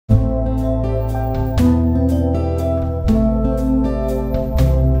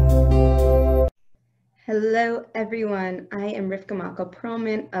Hello, everyone. I am Rivka Malka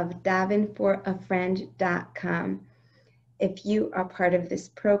Perlman of davenforafriend.com. If you are part of this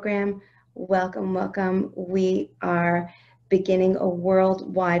program, welcome, welcome. We are beginning a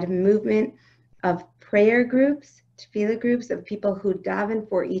worldwide movement of prayer groups, tefillah groups of people who daven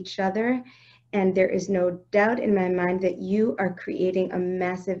for each other. And there is no doubt in my mind that you are creating a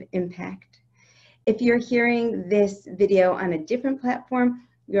massive impact. If you're hearing this video on a different platform,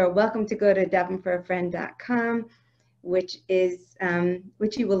 you're welcome to go to davenforafriend.com, which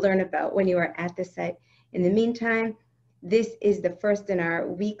you will learn about when you are at the site. In the meantime, this is the first in our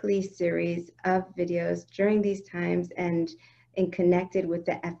weekly series of videos during these times and connected with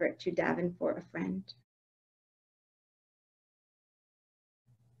the effort to daven for a friend.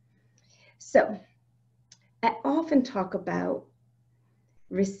 So, I often talk about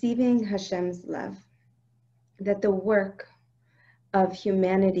receiving Hashem's love, that the work of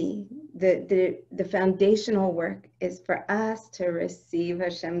humanity, the foundational work is for us to receive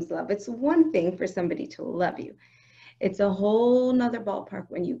Hashem's love. It's one thing for somebody to love you. It's a whole nother ballpark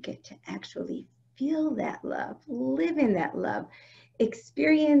when you get to actually feel that love, live in that love,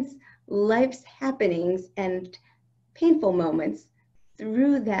 experience life's happenings and painful moments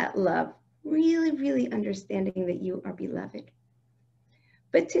through that love, really, really understanding that you are beloved.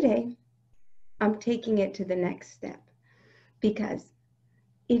 But today, I'm taking it to the next step, because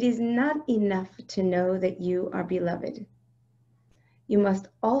it is not enough to know that you are beloved. You must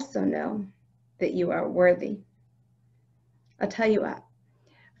also know that you are worthy. I'll tell you what,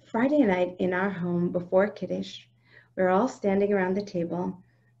 Friday night in our home before Kiddush, we're all standing around the table,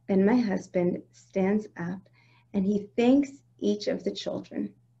 and my husband stands up and he thanks each of the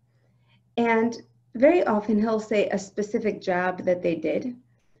children. And very often he'll say a specific job that they did,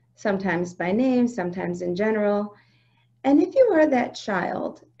 sometimes by name, sometimes in general. And if you are that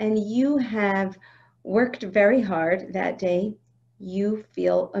child and you have worked very hard that day, you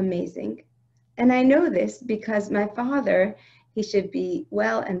feel amazing. And I know this because my father, he should be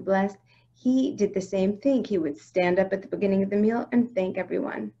well and blessed, he did the same thing. He would stand up at the beginning of the meal and thank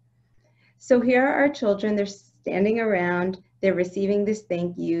everyone. So here are our children, they're standing around, they're receiving this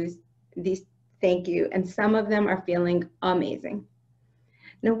thank you, and some of them are feeling amazing.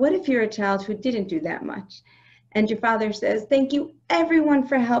 Now, what if you're a child who didn't do that much? And your father says, thank you everyone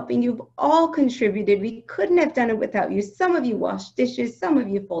for helping. You've all contributed. We couldn't have done it without you. Some of you washed dishes, some of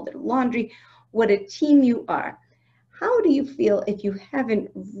you folded laundry. What a team you are. How do you feel if you haven't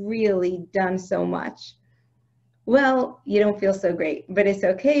really done so much? Well, you don't feel so great, but it's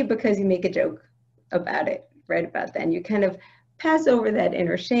okay because you make a joke about it right about then. You kind of pass over that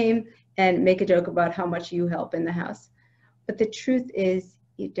inner shame and make a joke about how much you help in the house. But the truth is,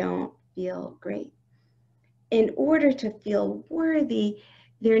 you don't feel great. In order to feel worthy,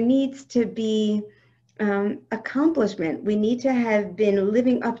 there needs to be accomplishment. We need to have been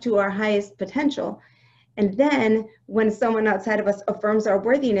living up to our highest potential. And then when someone outside of us affirms our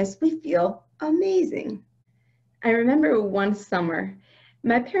worthiness, we feel amazing. I remember one summer,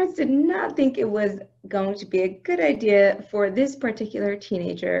 my parents did not think it was going to be a good idea for this particular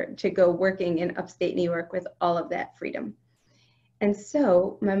teenager to go working in upstate New York with all of that freedom. And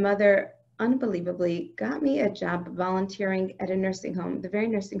so my mother unbelievably got me a job volunteering at a nursing home, the very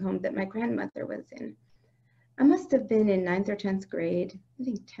nursing home that my grandmother was in. I must have been in 9th or 10th grade, I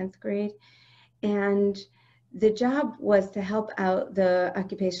think 10th grade. And the job was to help out the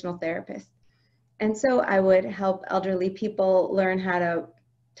occupational therapist. And so I would help elderly people learn how to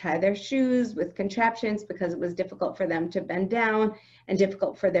tie their shoes with contraptions because it was difficult for them to bend down and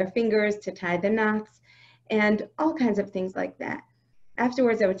difficult for their fingers to tie the knots and all kinds of things like that.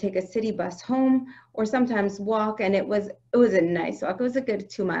 Afterwards, I would take a city bus home or sometimes walk, and it was a nice walk. It was a good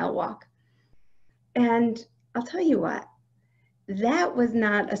 2-mile walk. And I'll tell you what, that was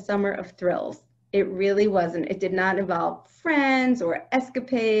not a summer of thrills. It really wasn't. It did not involve friends or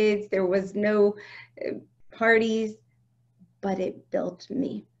escapades. There was no parties, but it built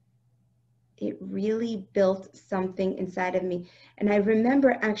me. It really built something inside of me. And I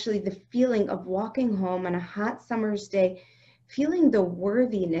remember actually the feeling of walking home on a hot summer's day, feeling the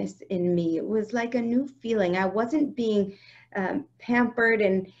worthiness in me. It was like a new feeling. I wasn't being pampered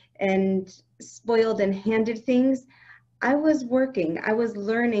and spoiled and handed things. I was working. I was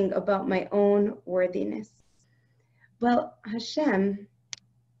learning about my own worthiness. Well, Hashem,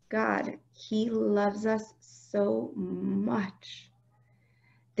 God, He loves us so much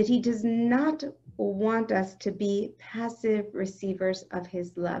that He does not want us to be passive receivers of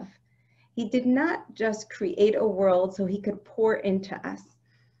His love. He did not just create a world so He could pour into us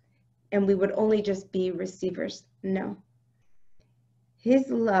and we would only just be receivers. No. His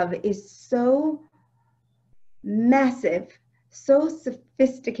love is so massive, so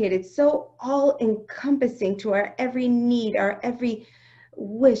sophisticated, so all-encompassing to our every need, our every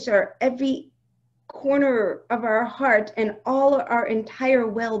wish, our every corner of our heart, and all our entire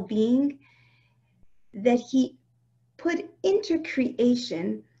well-being, that he put into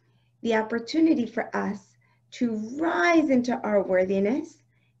creation the opportunity for us to rise into our worthiness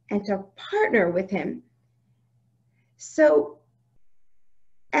and to partner with him. So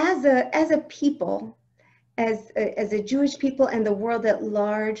as a people, as a Jewish people and the world at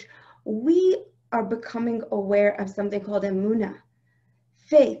large, we are becoming aware of something called emunah,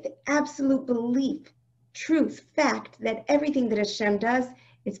 faith, absolute belief, truth, fact, that everything that Hashem does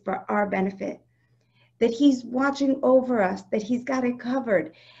is for our benefit, that he's watching over us, that he's got it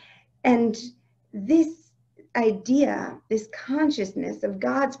covered. And this idea, this consciousness of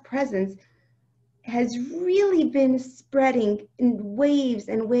God's presence has really been spreading in waves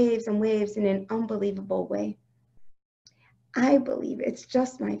and waves and waves in an unbelievable way. I believe, it's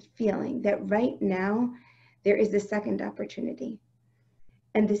just my feeling, that right now there is a second opportunity.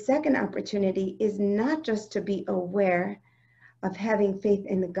 And the second opportunity is not just to be aware of having faith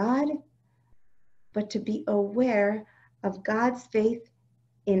in God, but to be aware of God's faith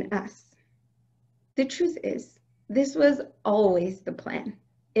in us. The truth is, this was always the plan.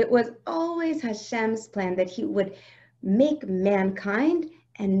 It was always Hashem's plan that he would make mankind,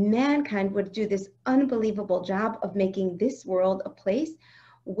 and mankind would do this unbelievable job of making this world a place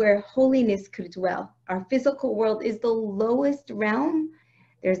where holiness could dwell. Our physical world is the lowest realm.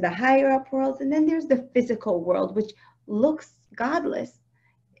 There's the higher up world, and then there's the physical world, which looks godless.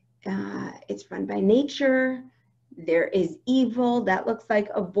 It's run by nature. There is evil that looks like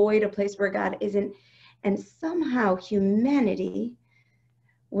a void, a place where God isn't. And somehow humanity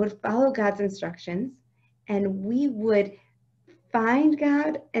would follow God's instructions, and we would find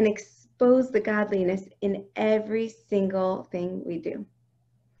God and expose the godliness in every single thing we do.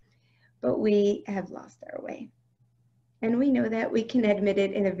 But we have lost our way. And we know that. We can admit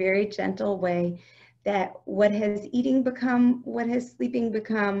it in a very gentle way, that what has eating become, what has sleeping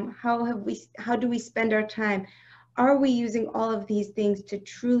become, how do we spend our time? Are we using all of these things to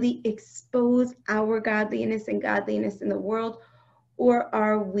truly expose our godliness and godliness in the world? Or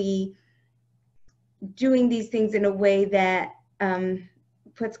are we doing these things in a way that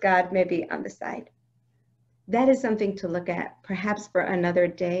puts God maybe on the side? That is something to look at, perhaps for another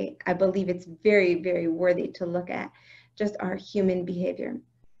day. I believe it's very, very worthy to look at, just our human behavior.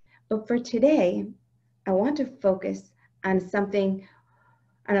 But for today, I want to focus on something,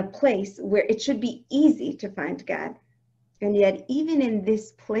 on a place where it should be easy to find God. And yet, even in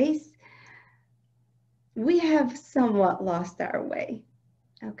this place, we have somewhat lost our way,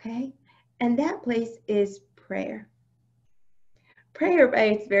 okay? And that place is prayer. Prayer, by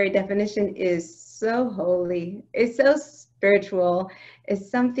its very definition, is so holy, it's so spiritual, it's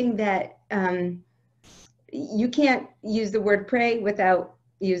something that you can't use the word pray without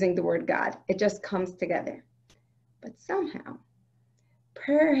using the word God. It just comes together. But somehow,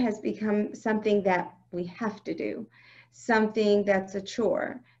 prayer has become something that we have to do, something that's a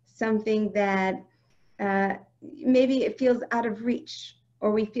chore, something that maybe it feels out of reach,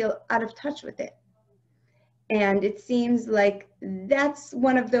 or we feel out of touch with it. And it seems like that's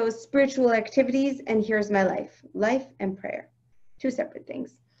one of those spiritual activities, and here's my life and prayer, two separate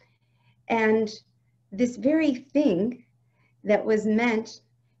things. And this very thing that was meant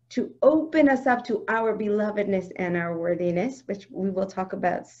to open us up to our belovedness and our worthiness, which we will talk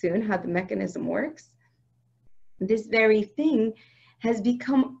about soon, how the mechanism works, this very thing has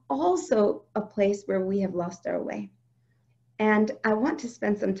become also a place where we have lost our way. And I want to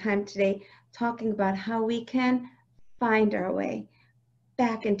spend some time today talking about how we can find our way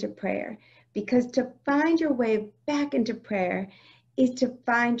back into prayer. Because to find your way back into prayer is to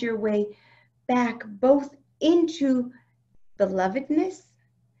find your way back both into belovedness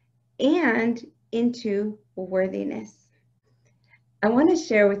and into worthiness. I want to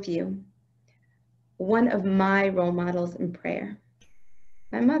share with you one of my role models in prayer,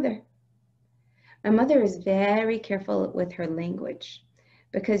 my mother. My mother is very careful with her language,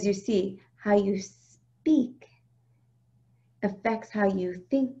 because you see, how you speak affects how you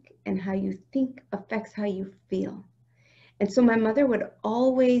think, and how you think affects how you feel. And so my mother would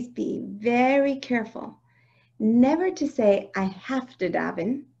always be very careful never to say, I have to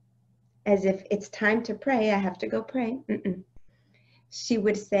daven, as if it's time to pray, I have to go pray. She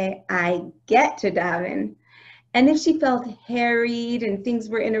would say, I get to daven. And if she felt harried and things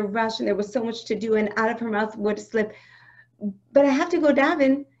were in a rush and there was so much to do, and out of her mouth would slip, but I have to go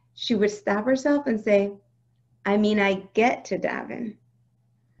daven, she would stop herself and say, I mean, I get to daven.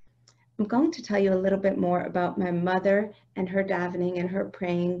 I'm going to tell you a little bit more about my mother and her davening and her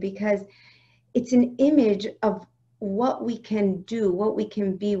praying, because it's an image of what we can do, what we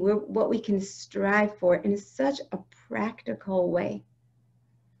can be, what we can strive for in such a practical way.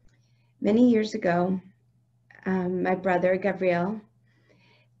 Many years ago, my brother, Gabriel,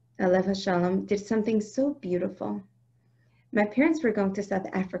 Alev Hashalom, did something so beautiful. My parents were going to South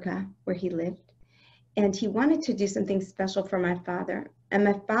Africa, where he lived, and he wanted to do something special for my father. And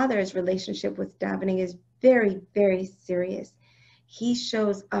my father's relationship with davening is very, very serious. He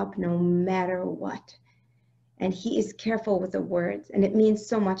shows up no matter what. And he is careful with the words, and it means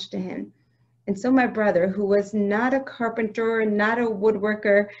so much to him. And so my brother, who was not a carpenter, not a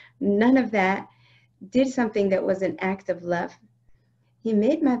woodworker, none of that, did something that was an act of love. He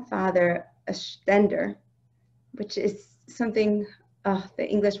made my father a stender, which is something, the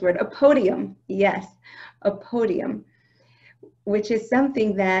English word, a podium. Yes, a podium, which is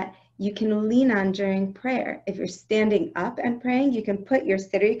something that you can lean on during prayer. If you're standing up and praying, you can put your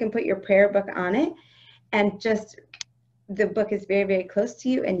sitter, you can put your prayer book on it, and just, the book is very, very close to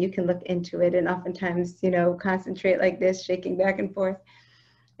you, and you can look into it and oftentimes, concentrate like this, shaking back and forth.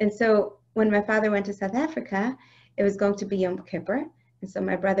 And so when my father went to South Africa, it was going to be Yom Kippur. And so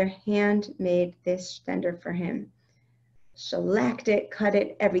my brother handmade this stender for him. Shellacked it, cut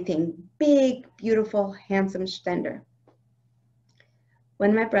it, everything. Big, beautiful, handsome stender.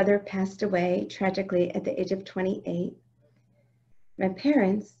 When my brother passed away tragically at the age of 28, my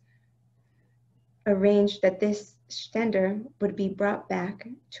parents arranged that this stender would be brought back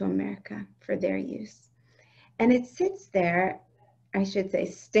to America for their use. And it sits there, I should say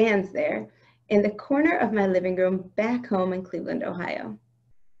stands there, in the corner of my living room back home in Cleveland, Ohio.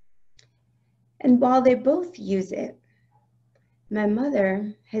 And while they both use it, my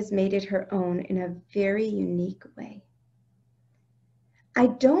mother has made it her own in a very unique way. I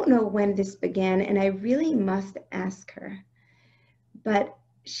don't know when this began, and I really must ask her, but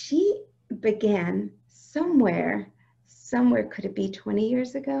she began somewhere, could it be 20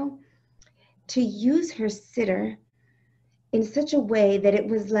 years ago, to use her sitter in such a way that it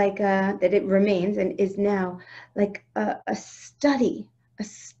was like, that it remains and is now like a study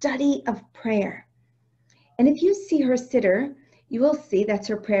of prayer. And if you see her sitter, you will see, that's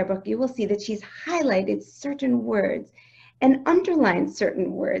her prayer book, you will see that she's highlighted certain words and underlined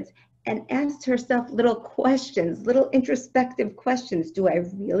certain words and asked herself little questions, little introspective questions. Do I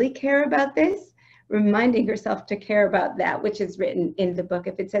really care about this? Reminding herself to care about that which is written in the book.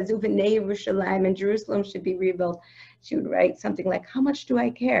 If it says, Uvenei Yerushalayim, and Jerusalem should be rebuilt, she would write something like, how much do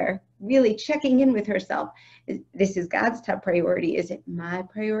I care? Really checking in with herself. This is God's top priority. Is it my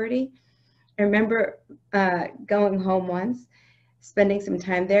priority? I remember going home once, spending some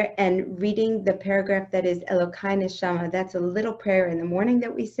time there and reading the paragraph that is Elokai Neshama. That's a little prayer in the morning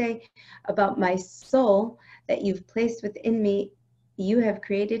that we say about my soul that you've placed within me. You have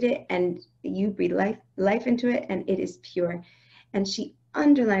created it and you breathe life into it, and it is pure. And she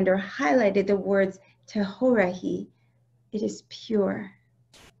underlined or highlighted the words Tehorahi, it is pure.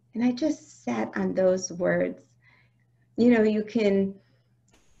 And I just sat on those words. You can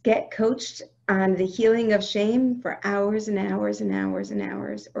get coached on the healing of shame for hours and hours and hours and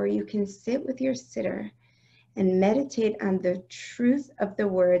hours, or you can sit with your sitter and meditate on the truth of the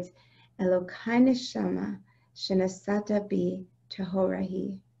words Elokai Neshama Shenasata Bi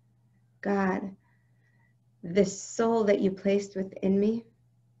Tehorahi. God, the soul that you placed within me,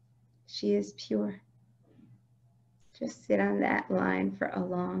 she is pure. Just sit on that line for a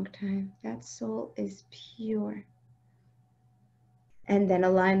long time. That soul is pure. And then a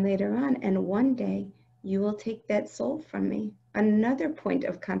line later on, and one day you will take that soul from me. Another point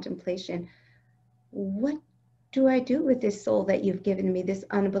of contemplation. What do I do with this soul that you've given me, this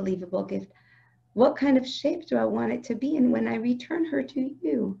unbelievable gift? What kind of shape do I want it to be in when I return her to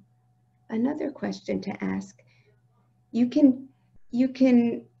you? Another question to ask. You can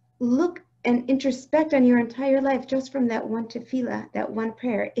look and introspect on your entire life just from that one tefillah, that one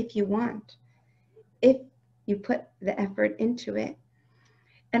prayer, if you want, if you put the effort into it.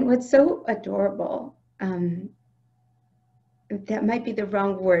 And what's so adorable, that might be the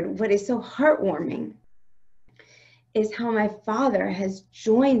wrong word, what is so heartwarming is how my father has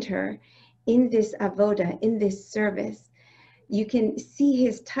joined her in this avoda, in this service. You can see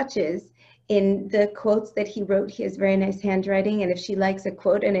his touches in the quotes that he wrote. He has very nice handwriting, and if she likes a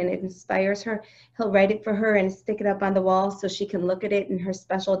quote and it inspires her, he'll write it for her and stick it up on the wall so she can look at it in her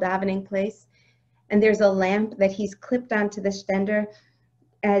special davening place. And there's a lamp that he's clipped onto the stender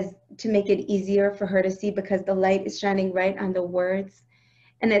as to make it easier for her to see, because the light is shining right on the words.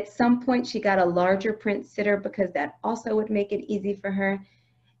 And at some point she got a larger print sitter because that also would make it easy for her.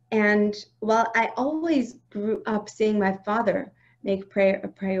 And while I always grew up seeing my father make prayer a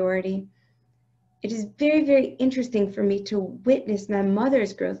priority, it is very, very interesting for me to witness my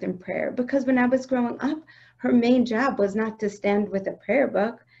mother's growth in prayer, because when I was growing up, her main job was not to stand with a prayer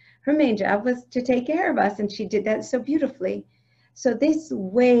book. Her main job was to take care of us, and she did that so beautifully. So this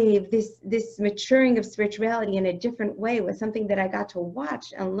wave, this maturing of spirituality in a different way was something that I got to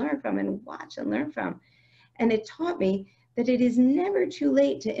watch and learn from and watch and learn from. And it taught me that it is never too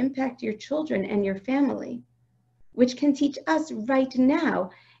late to impact your children and your family, which can teach us right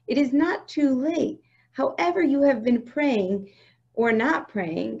now. It is not too late. However you have been praying or not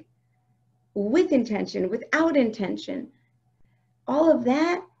praying, with intention, without intention, all of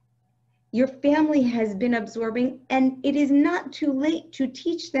that, your family has been absorbing, and it is not too late to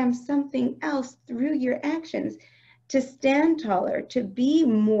teach them something else through your actions, to stand taller, to be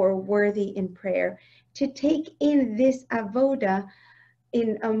more worthy in prayer, to take in this avoda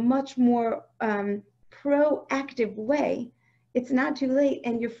in a much more proactive way. It's not too late,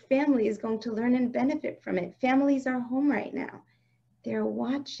 and your family is going to learn and benefit from it. Families are home right now. They're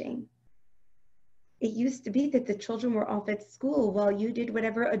watching. It used to be that the children were off at school while you did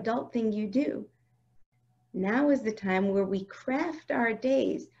whatever adult thing you do. Now is the time where we craft our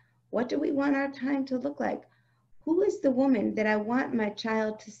days. What do we want our time to look like? Who is the woman that I want my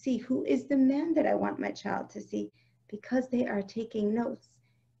child to see? Who is the man that I want my child to see? Because they are taking notes.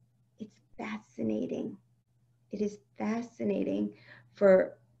 It's fascinating. It is fascinating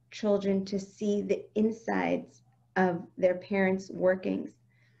for children to see the insides of their parents' workings.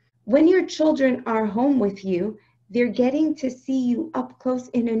 When your children are home with you, they're getting to see you up close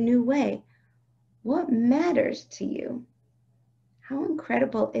in a new way. What matters to you? How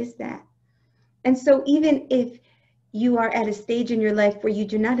incredible is that? And so even if you are at a stage in your life where you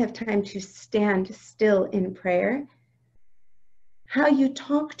do not have time to stand still in prayer, how you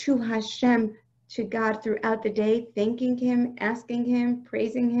talk to Hashem, to God throughout the day, thanking Him, asking Him,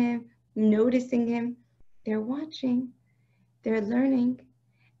 praising Him, noticing Him, they're watching, they're learning.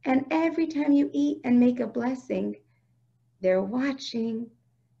 And every time you eat and make a blessing, they're watching,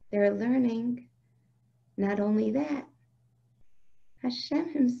 they're learning. Not only that,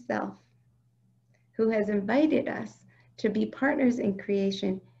 Hashem Himself, who has invited us to be partners in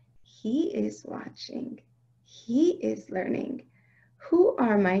creation, He is watching, He is learning. Who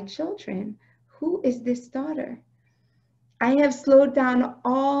are my children? Who is this daughter? I have slowed down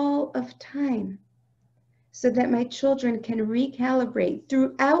all of time so that my children can recalibrate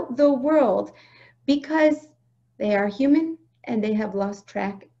throughout the world, because they are human and they have lost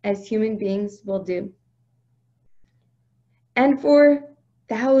track, as human beings will do. And for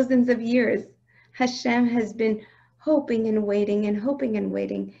thousands of years, Hashem has been hoping and waiting and hoping and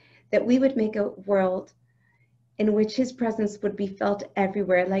waiting that we would make a world in which His presence would be felt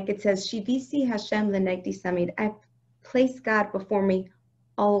everywhere. Like it says, Shivisi Hashem lenegdi samid. I place God before me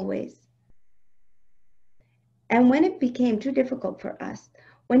always. And when it became too difficult for us,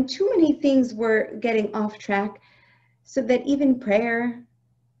 when too many things were getting off track, so that even prayer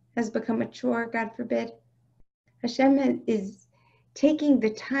has become a chore, God forbid, Hashem is taking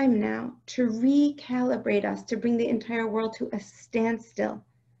the time now to recalibrate us, to bring the entire world to a standstill,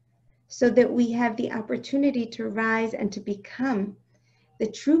 so that we have the opportunity to rise and to become the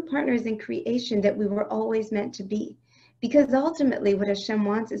true partners in creation that we were always meant to be. Because ultimately what Hashem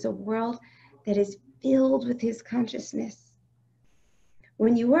wants is a world that is filled with His consciousness.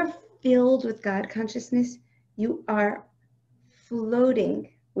 When you are filled with God consciousness, you are floating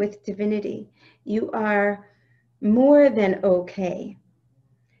with divinity. You are more than okay.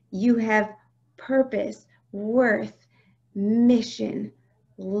 You have purpose, worth, mission,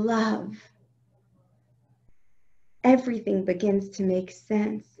 love. Everything begins to make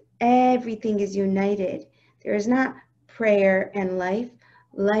sense. Everything is united. There is not prayer and life.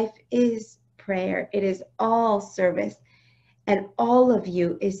 Life is prayer. It is all service. And all of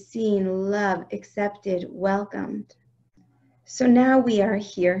you is seen, loved, accepted, welcomed. So now we are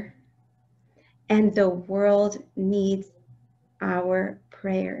here, and the world needs our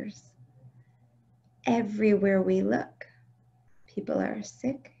prayers. Everywhere we look, people are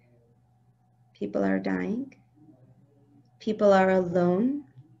sick, people are dying, people are alone,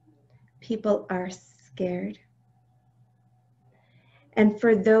 people are scared. And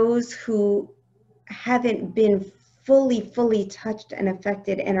for those who haven't been fully touched and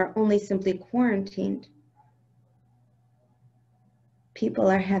affected and are only simply quarantined, people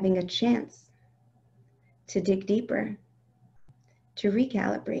are having a chance to dig deeper, to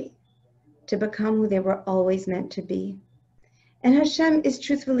recalibrate, to become who they were always meant to be. And Hashem is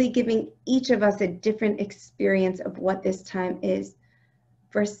truthfully giving each of us a different experience of what this time is.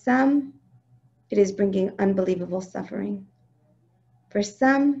 For some, it is bringing unbelievable suffering. For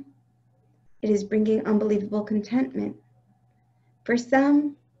some, it is bringing unbelievable contentment. For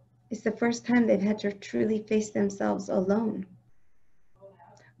some, it's the first time they've had to truly face themselves alone.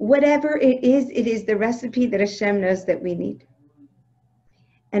 Whatever it is the recipe that Hashem knows that we need.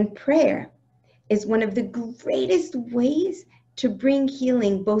 And prayer is one of the greatest ways to bring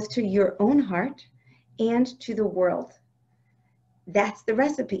healing both to your own heart and to the world. That's the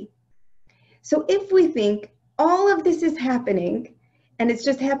recipe. So if we think all of this is happening and it's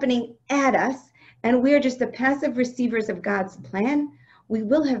just happening at us and we're just the passive receivers of God's plan, we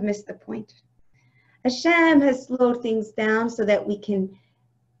will have missed the point. Hashem has slowed things down so that we can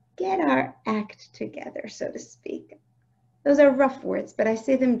get our act together, so to speak. Those are rough words, but I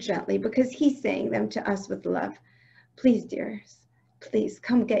say them gently because he's saying them to us with love. Please, dears, please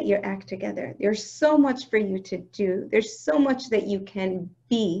come get your act together. There's so much for you to do. There's so much that you can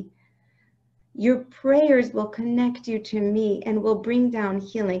be. Your prayers will connect you to me and will bring down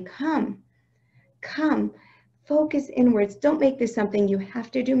healing. Come, focus inwards. Don't make this something you have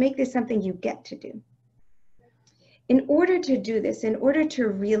to do. Make this something you get to do. In order to do this, in order to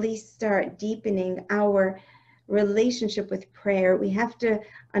really start deepening our relationship with prayer, we have to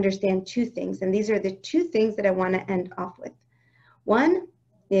understand two things. And these are the two things that I want to end off with. One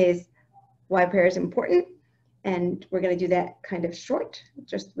is why prayer is important. And we're going to do that kind of short.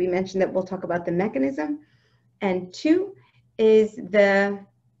 Just we mentioned that we'll talk about the mechanism. And two is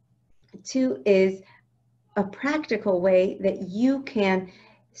a practical way that you can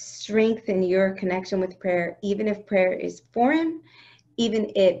strengthen your connection with prayer, even if prayer is foreign,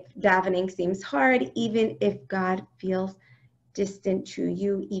 even if davening seems hard, even if God feels distant to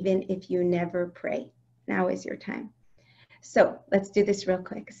you, even if you never pray. Now is your time. So let's do this real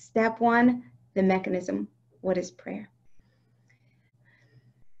quick. Step one, the mechanism. What is prayer?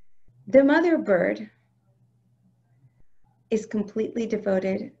 The mother bird is completely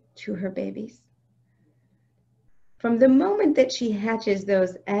devoted to her babies. From the moment that she hatches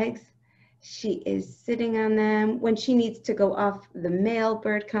those eggs, she is sitting on them. When she needs to go off, the male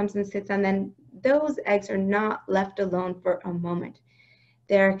bird comes and sits on them. Those eggs are not left alone for a moment.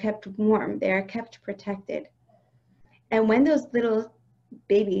 They are kept warm. They are kept protected. And when those little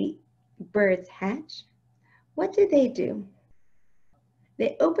baby birds hatch, what do?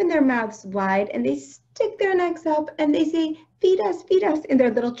 They open their mouths wide and they stick their necks up and they say, feed us, in their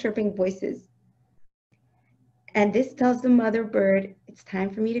little chirping voices. And this tells the mother bird, it's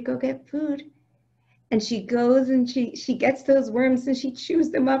time for me to go get food. And she goes and she gets those worms and she chews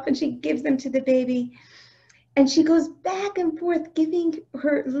them up and she gives them to the baby. And she goes back and forth giving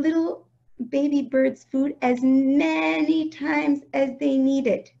her little baby birds food as many times as they need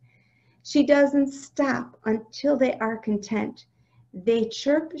it. She doesn't stop until they are content. They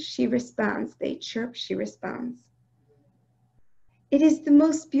chirp, she responds. They chirp, she responds. It is the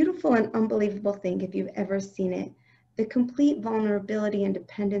most beautiful and unbelievable thing if you've ever seen it. The complete vulnerability and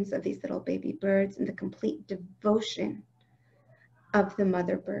dependence of these little baby birds and the complete devotion of the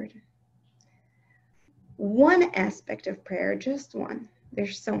mother bird. One aspect of prayer, just one,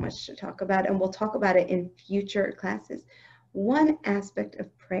 there's so much to talk about and we'll talk about it in future classes. One aspect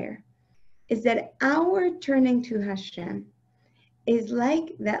of prayer is that our turning to Hashem is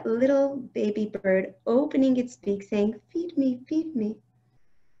like that little baby bird opening its beak saying, feed me, feed me.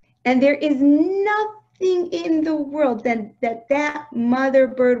 And there is nothing in the world that mother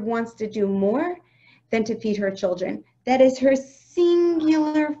bird wants to do more than to feed her children. That is her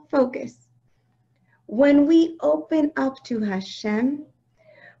singular focus. When we open up to Hashem,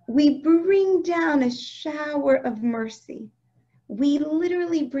 we bring down a shower of mercy. We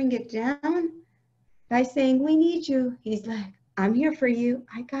literally bring it down by saying, we need you. He's like, I'm here for you.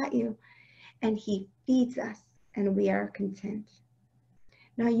 I got you. And he feeds us and we are content.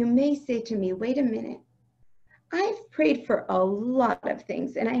 Now you may say to me, wait a minute. I've prayed for a lot of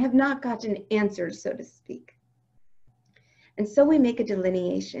things and I have not gotten answers, so to speak. And so we make a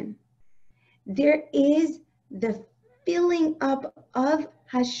delineation. There is the filling up of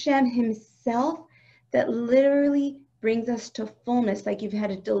Hashem himself that literally brings us to fullness, like you've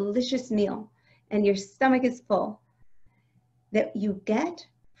had a delicious meal and your stomach is full, that you get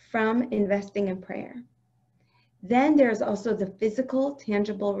from investing in prayer. Then there's also the physical,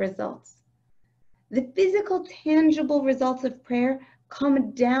 tangible results. The physical, tangible results of prayer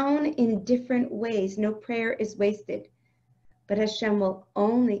come down in different ways. No prayer is wasted, but Hashem will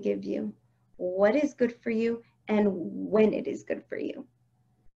only give you what is good for you and when it is good for you.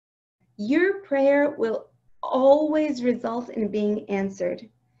 Your prayer will always result in being answered.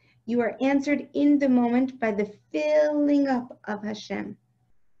 You are answered in the moment by the filling up of Hashem.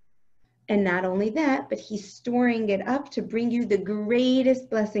 And not only that, but he's storing it up to bring you the greatest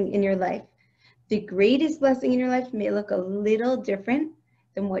blessing in your life. The greatest blessing in your life may look a little different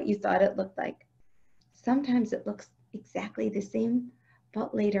than what you thought it looked like. Sometimes it looks exactly the same,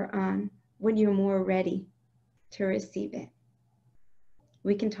 but later on, when you're more ready to receive it.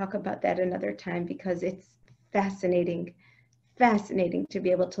 We can talk about that another time because it's fascinating to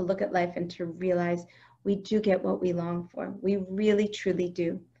be able to look at life and to realize we do get what we long for. We really, truly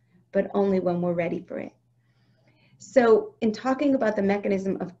do, but only when we're ready for it. So in talking about the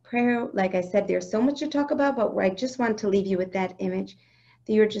mechanism of prayer, like I said, there's so much to talk about, but I just want to leave you with that image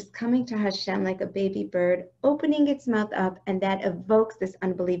that you're just coming to Hashem like a baby bird, opening its mouth up, and that evokes this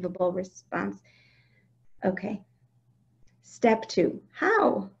unbelievable response. Okay. Step 2,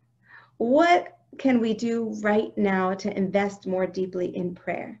 how? What can we do right now to invest more deeply in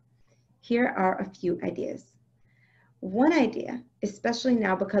prayer? Here are a few ideas. One idea, especially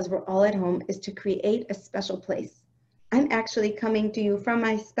now because we're all at home, is to create a special place. I'm actually coming to you from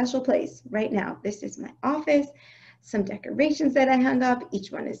my special place right now. This is my office, some decorations that I hung up.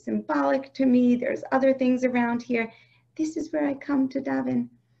 Each one is symbolic to me. There's other things around here. This is where I come to daven.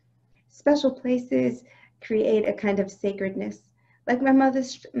 Special places create a kind of sacredness. Like my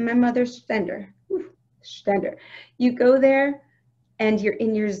mother's stender. Stender. You go there and you're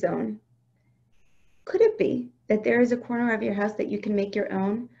in your zone. Could it be that there is a corner of your house that you can make your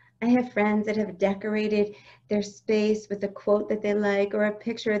own? I have friends that have decorated their space with a quote that they like or a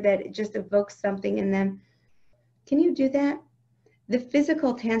picture that just evokes something in them. Can you do that? The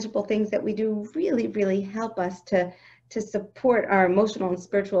physical, tangible things that we do really, really help us to support our emotional and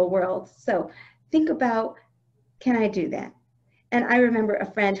spiritual world. So think about, can I do that? And I remember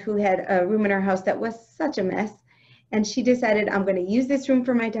a friend who had a room in her house that was such a mess. And she decided, I'm going to use this room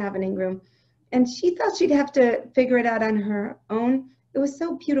for my davening room. And she thought she'd have to figure it out on her own. It was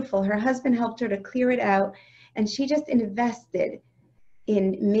so beautiful. Her husband helped her to clear it out. And she just invested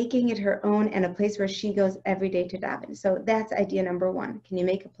in making it her own and a place where she goes every day to daven. So that's idea number 1. Can you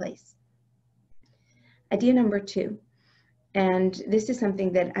make a place? Idea number 2, and this is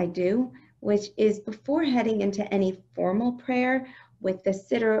something that I do, which is before heading into any formal prayer with the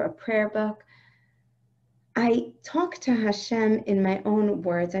siddur or prayer book, I talk to Hashem in my own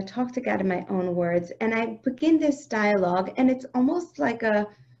words. I talk to God in my own words, and I begin this dialogue, and it's almost like a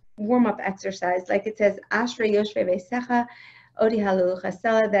warm-up exercise. Like it says, Ashrei Yoshvei Veisecha, Odi Halu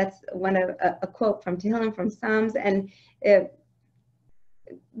Chasela. That's a quote from Tehillim, from Psalms, and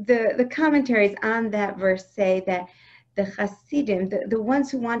the commentaries on that verse say that the Hasidim, the ones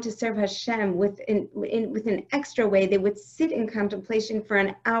who want to serve Hashem with an extra way, they would sit in contemplation for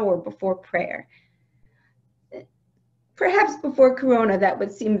an hour before prayer. Perhaps before Corona, that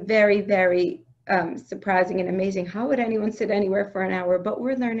would seem very, very surprising and amazing. How would anyone sit anywhere for an hour? But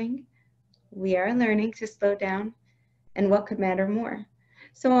we're learning. We are learning to slow down. And what could matter more?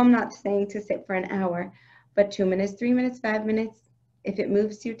 So I'm not saying to sit for an hour, but 2 minutes, 3 minutes, 5 minutes, if it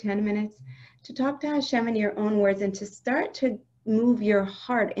moves you, 10 minutes, to talk to Hashem in your own words and to start to move your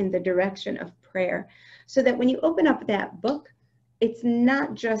heart in the direction of prayer, so that when you open up that book, it's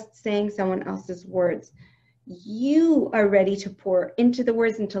not just saying someone else's words. You are ready to pour into the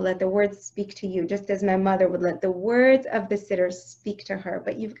words and to let the words speak to you, just as my mother would let the words of the siddur speak to her.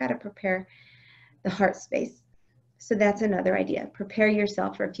 But you've got to prepare the heart space. So that's another idea. Prepare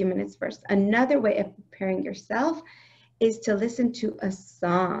yourself for a few minutes first. Another way of preparing yourself is to listen to a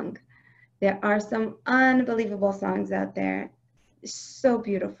song. There are some unbelievable songs out there, so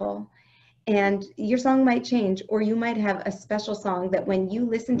beautiful. And your song might change, or you might have a special song that when you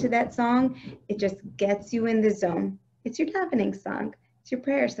listen to that song, it just gets you in the zone. It's your davening song. It's your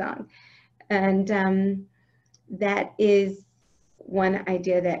prayer song. And that is one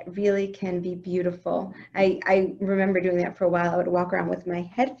idea that really can be beautiful. I remember doing that for a while. I would walk around with my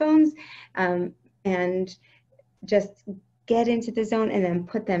headphones and just get into the zone and then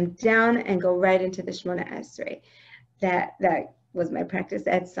put them down and go right into the Shemona Esrei. That was my practice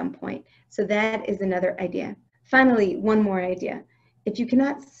at some point. So that is another idea. Finally, one more idea. If you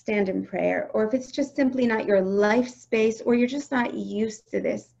cannot stand in prayer, or if it's just simply not your life space, or you're just not used to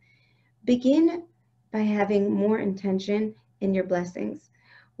this, begin by having more intention in your blessings.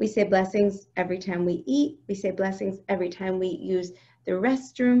 We say blessings every time we eat. We say blessings every time we use the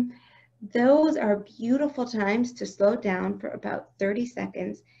restroom. Those are beautiful times to slow down for about 30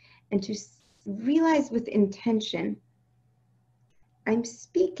 seconds and to realize with intention, I'm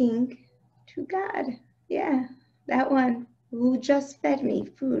speaking to God. Yeah, that one who just fed me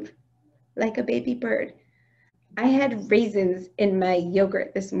food like a baby bird. I had raisins in my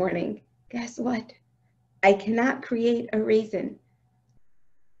yogurt this morning. Guess what? I cannot create a raisin.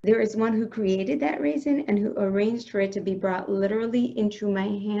 There is one who created that raisin and who arranged for it to be brought literally into my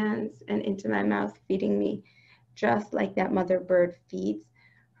hands and into my mouth, feeding me, just like that mother bird feeds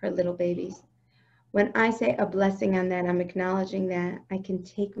her little babies. When I say a blessing on that, I'm acknowledging that I can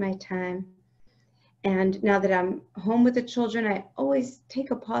take my time. And now that I'm home with the children, I always take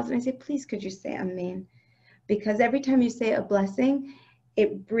a pause and I say, please, could you say amen? Because every time you say a blessing,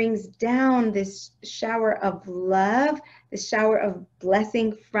 it brings down this shower of love, this shower of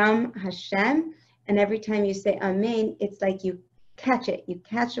blessing from Hashem. And every time you say amen, it's like you catch it. You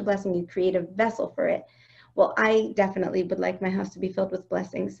catch the blessing, you create a vessel for it. Well, I definitely would like my house to be filled with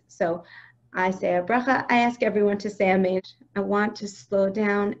blessings. So I say a bracha. I ask everyone to say amen. I want to slow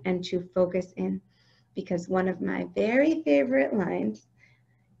down and to focus in, because one of my very favorite lines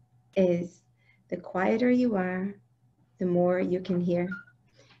is, the quieter you are, the more you can hear.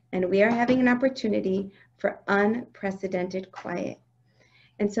 And we are having an opportunity for unprecedented quiet.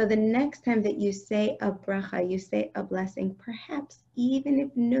 And so the next time that you say a bracha, you say a blessing, perhaps even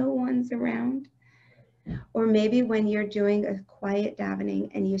if no one's around, or maybe when you're doing a quiet davening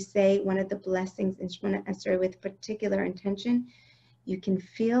and you say one of the blessings in Shemona Esrei with particular intention, you can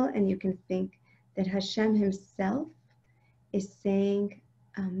feel and you can think that Hashem himself is saying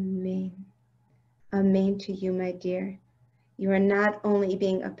amen. Amen to you, my dear. You are not only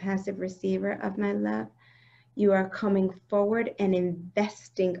being a passive receiver of my love, you are coming forward and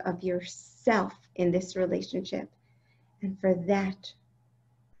investing of yourself in this relationship. And for that,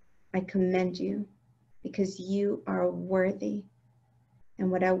 I commend you, because you are worthy. And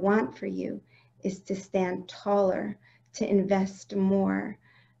what I want for you is to stand taller, to invest more,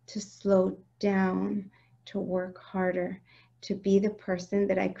 to slow down, to work harder, to be the person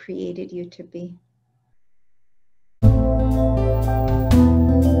that I created you to be.